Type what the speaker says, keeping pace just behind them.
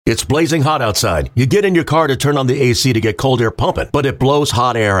It's blazing hot outside. You get in your car to turn on the AC to get cold air pumping, but it blows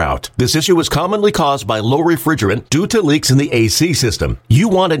hot air out. This issue is commonly caused by low refrigerant due to leaks in the AC system. You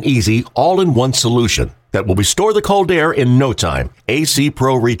want an easy, all-in-one solution that will restore the cold air in no time. AC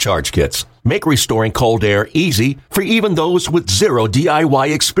Pro Recharge Kits make restoring cold air easy for even those with zero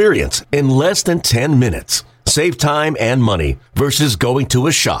DIY experience in less than 10 minutes. Save time and money versus going to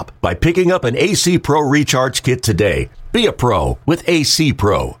a shop by picking up an AC Pro Recharge Kit today. Be a pro with AC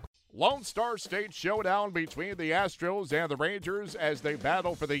Pro. Lone Star State showdown between the Astros and the Rangers as they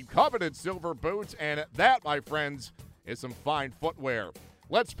battle for the coveted silver boots, and that, my friends, is some fine footwear.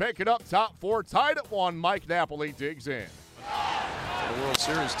 Let's pick it up. Top four tied at 1. Mike Napoli digs in. The World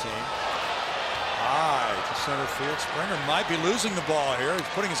Series team. High to center field. Springer might be losing the ball here. He's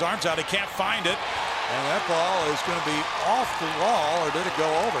putting his arms out. He can't find it. And that ball is going to be off the wall, or did it go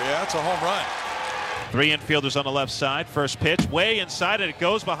over? Yeah, it's a home run. 3 infielders on the left side. First pitch way inside, and it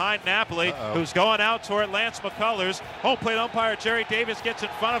goes behind Napoli, who's going out toward Lance McCullers. Home plate umpire Jerry Davis gets in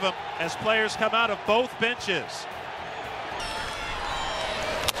front of him as players come out of both benches.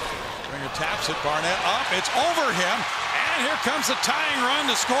 Springer taps it. Barnett up. It's over him. And here comes the tying run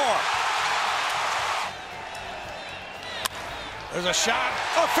to score. There's a shot.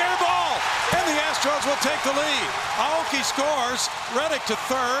 A fair ball. And the Astros will take the lead. Aoki scores. Reddick to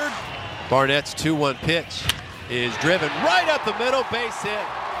third. Barnett's 2-1 pitch is driven right up the middle, base hit.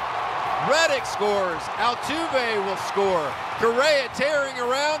 Reddick scores. Altuve will score. Correa tearing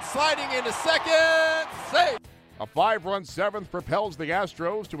around, sliding into second. Save. A 5-run seventh propels the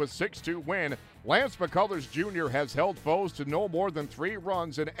Astros to a 6-2 win. Lance McCullers Jr. has held foes to no more than 3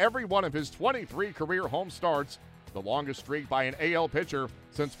 runs in every one of his 23 career home starts, the longest streak by an AL pitcher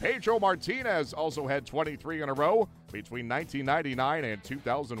since Pedro Martinez also had 23 in a row between 1999 and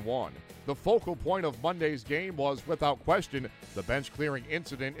 2001. The focal point of Monday's game was, without question, the bench-clearing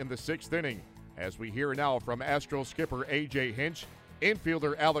incident in the 6th inning. As we hear now from Astros skipper A.J. Hinch,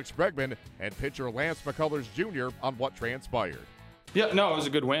 infielder Alex Bregman, and pitcher Lance McCullers Jr. on what transpired. Yeah, no, it was a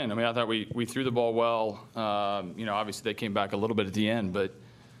good win. I mean, I thought we threw the ball well. Obviously they came back a little bit at the end,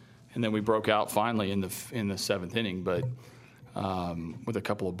 and then we broke out finally in the 7th inning. But with a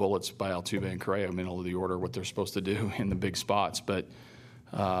couple of bullets by Altuve and Correa, middle of the order, what they're supposed to do in the big spots. But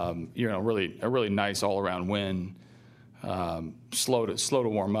really a really nice all-around win. Slow to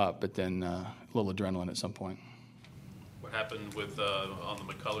warm up, but then a little adrenaline at some point. What happened with on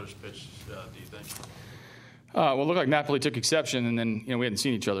the McCullers pitch? Do you think? Well, it looked like Napoli took exception, and then we hadn't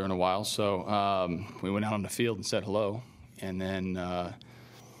seen each other in a while, so we went out on the field and said hello, and then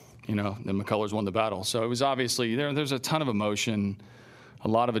then McCullers won the battle. So it was obviously there's a ton of emotion, a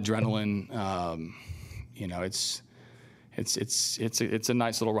lot of adrenaline. It's a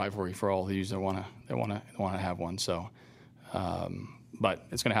nice little rivalry for all these that want to have one. So, but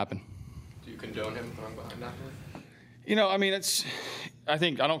it's going to happen. Do you condone him throwing behind Napoli? I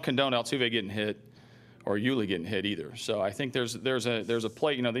think I don't condone Altuve getting hit or Yuli getting hit either. So I think there's a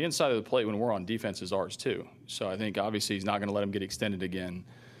plate. The inside of the plate when we're on defense is ours too. So I think obviously he's not going to let him get extended again.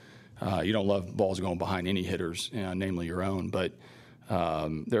 You don't love balls going behind any hitters, namely your own, but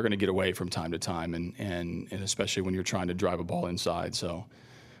they're going to get away from time to time, and especially when you're trying to drive a ball inside. So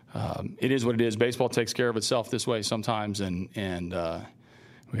it is what it is. Baseball takes care of itself this way sometimes, and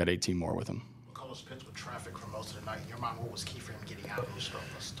we got 18 more with him. McCullers pitched with traffic for most of the night. In your mind, what was key for him getting out of those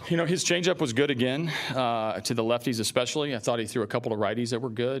struggles? His changeup was good again, to the lefties especially. I thought he threw a couple of righties that were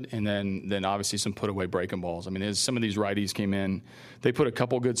good, and then obviously some put-away breaking balls. Some of these righties came in. They put a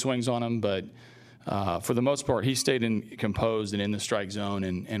couple good swings on him, but for the most part, he stayed composed and in the strike zone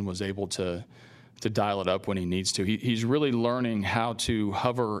and was able to dial it up when he needs to. He's really learning how to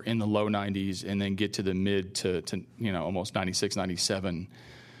hover in the low 90s and then get to the mid to almost 96, 97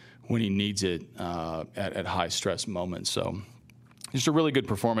 when he needs it at high-stress moments. So just a really good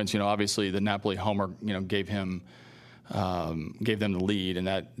performance. Obviously the Napoli homer, gave them the lead, and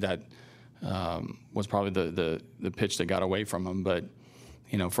that was probably the pitch that got away from him. But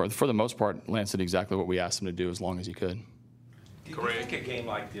for the most part, Lance did exactly what we asked him to do as long as he could. Do you think a game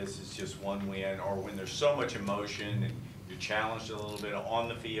like this is just one win, or when there's so much emotion and you're challenged a little bit on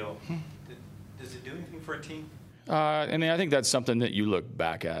the field, does it do anything for a team? I think that's something that you look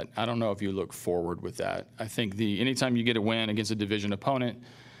back at. I don't know if you look forward with that. I think anytime you get a win against a division opponent,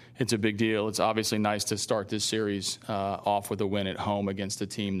 it's a big deal. It's obviously nice to start this series off with a win at home against a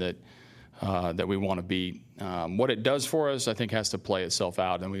team that we want to beat. What it does for us, I think, has to play itself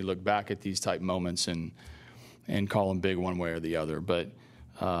out, and we look back at these type moments and call them big one way or the other. But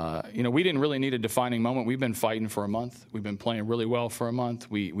we didn't really need a defining moment. We've been fighting for a month. We've been playing really well for a month.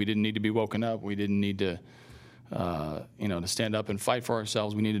 We didn't need to be woken up. We didn't need to to stand up and fight for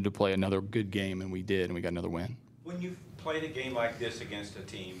ourselves. We needed to play another good game, and we did, and we got another win. When you've played a game like this against a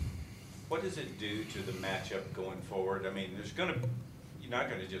team, what does it do to the matchup going forward? I mean, you're not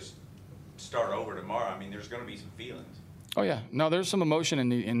going to just start over tomorrow. I mean, there's going to be some feelings. Oh yeah, no, there's some emotion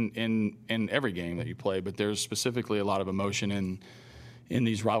in every game that you play, but there's specifically a lot of emotion in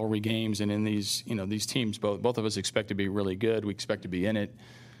these rivalry games and in these teams. Both of us expect to be really good. We expect to be in it.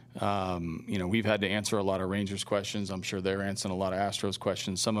 We've had to answer a lot of Rangers questions. I'm sure they're answering a lot of Astros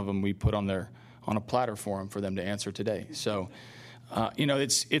questions. Some of them we put on a platter for them to answer today. So,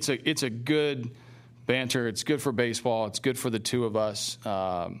 it's a good banter. It's good for baseball. It's good for the two of us.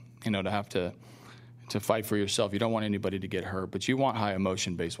 To have to fight for yourself. You don't want anybody to get hurt, but you want high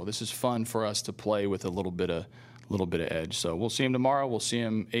emotion baseball. This is fun for us to play with a little bit of edge. So we'll see him tomorrow. We'll see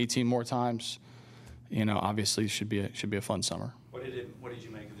him 18 more times. Obviously should be a fun summer. What did you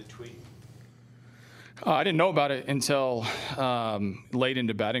make of the tweet? I didn't know about it until late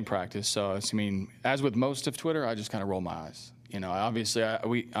into batting practice. So as with most of Twitter, I just kind of roll my eyes. Obviously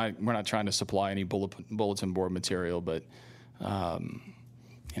we're not trying to supply any bulletin board material, but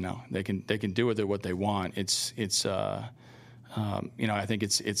they can do with it what they want. I think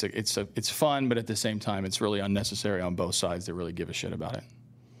it's fun, but at the same time, it's really unnecessary on both sides to really give a shit about it.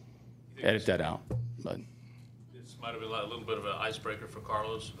 Edit that out. But this might have been a little bit of an icebreaker for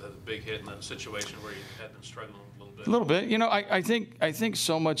Carlos, with a big hit in that situation where he had been struggling a little bit. A little bit. I think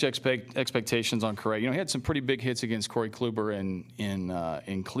so much expectations on Correa. He had some pretty big hits against Corey Kluber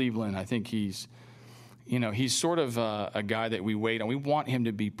in Cleveland. I think he's sort of a guy that we wait on. We want him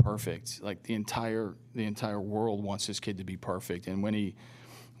to be perfect. Like the entire world wants this kid to be perfect. And when he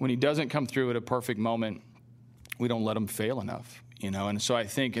doesn't come through at a perfect moment, we don't let him fail enough. And so I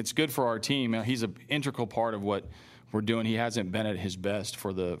think it's good for our team. He's an integral part of what we're doing. He hasn't been at his best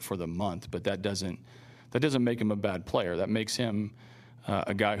for the month, but that doesn't make him a bad player. That makes him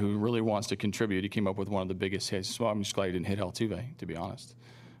a guy who really wants to contribute. He came up with one of the biggest hits. Well, I'm just glad he didn't hit Altuve, to be honest.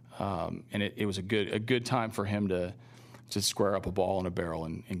 And it was a good time for him to square up a ball in a barrel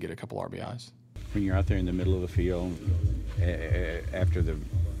and get a couple RBIs. When you're out there in the middle of the field, after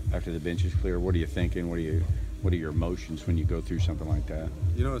the bench is clear, what are you thinking? What are your emotions when you go through something like that?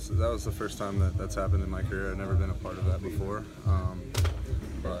 That was the first time that's happened in my career. I've never been a part of that before.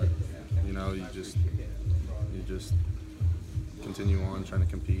 But you just continue on trying to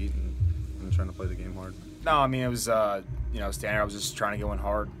compete and trying to play the game hard. No, it was standard. I was just trying to go in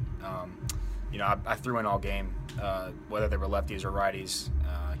hard. I threw in all game, whether they were lefties or righties.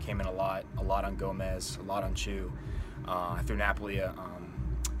 Came in a lot on Gomez, a lot on Chu. I threw Napoli a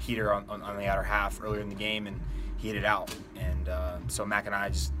heater on the outer half earlier in the game, and he hit it out. And so Mac and I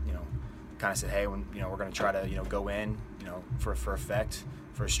just kind of said, hey, when we're going to try to go in for effect,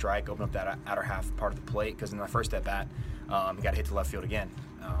 for a strike, open up that outer half part of the plate, because in the first at bat he got hit to left field again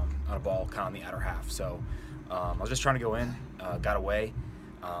on a ball kind of on the outer half. So I was just trying to go in, got away.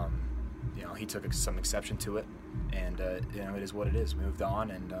 He took some exception to it, and it is what it is. We moved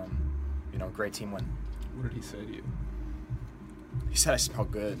on, and great team win. What did he say to you? He said I smell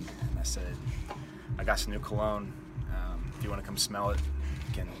good, and I said I got some new cologne. If you want to come smell it,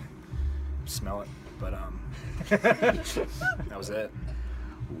 you can smell it. But that was it.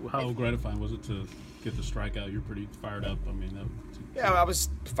 How gratifying was it to get the strikeout? You're pretty fired up. Yeah, I was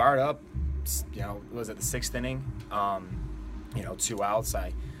fired up. Was it the sixth inning? 2 outs.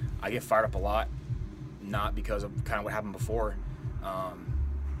 I get fired up a lot, not because of kind of what happened before.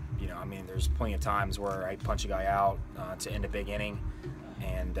 There's plenty of times where I punch a guy out to end a big inning,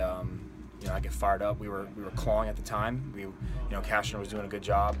 and I get fired up. We were clawing at the time. Cashner was doing a good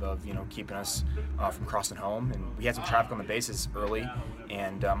job of keeping us from crossing home, and we had some traffic on the bases early,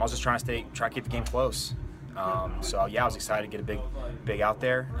 and I was just trying to keep the game close. I was excited to get a big out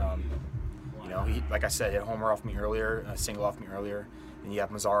there. He, like I said, hit a homer off me earlier, a single off me earlier, and you have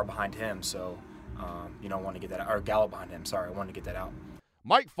Mazzara behind him. So, wanted to get that out, or Gallo behind him. Sorry, I wanted to get that out.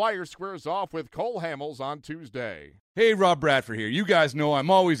 Mike Fiers squares off with Cole Hamels on Tuesday. Hey, Rob Bradford here. You guys know I'm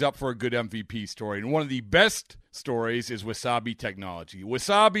always up for a good MVP story, and one of the best stories is Wasabi Technology.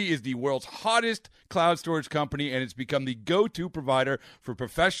 Wasabi is the world's hottest cloud storage company, and it's become the go-to provider for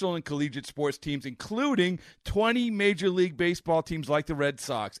professional and collegiate sports teams, including 20 Major League Baseball teams like the Red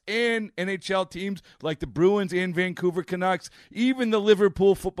Sox and NHL teams like the Bruins and Vancouver Canucks. Even the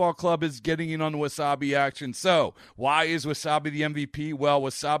Liverpool Football Club is getting in on the Wasabi action. So, why is Wasabi the MVP? Well,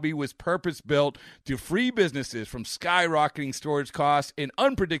 Wasabi was purpose-built to free businesses from skyrocketing storage costs and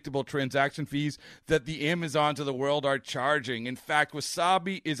unpredictable transaction fees that the Amazons of the world are charging. In fact,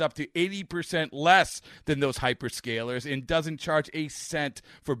 Wasabi is up to 80% less than those hyperscalers and doesn't charge a cent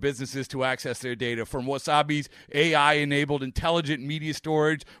for businesses to access their data. From Wasabi's AI-enabled intelligent media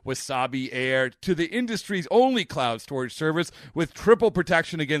storage, Wasabi Air, to the industry's only cloud storage service with triple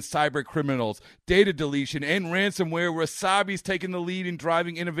protection against cyber criminals, data deletion, and ransomware, Wasabi's taken the lead in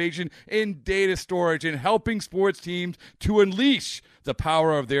driving innovation in data storage and helping sports teams to unleash the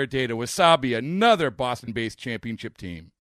power of their data. Wasabi, another Boston-based championship team.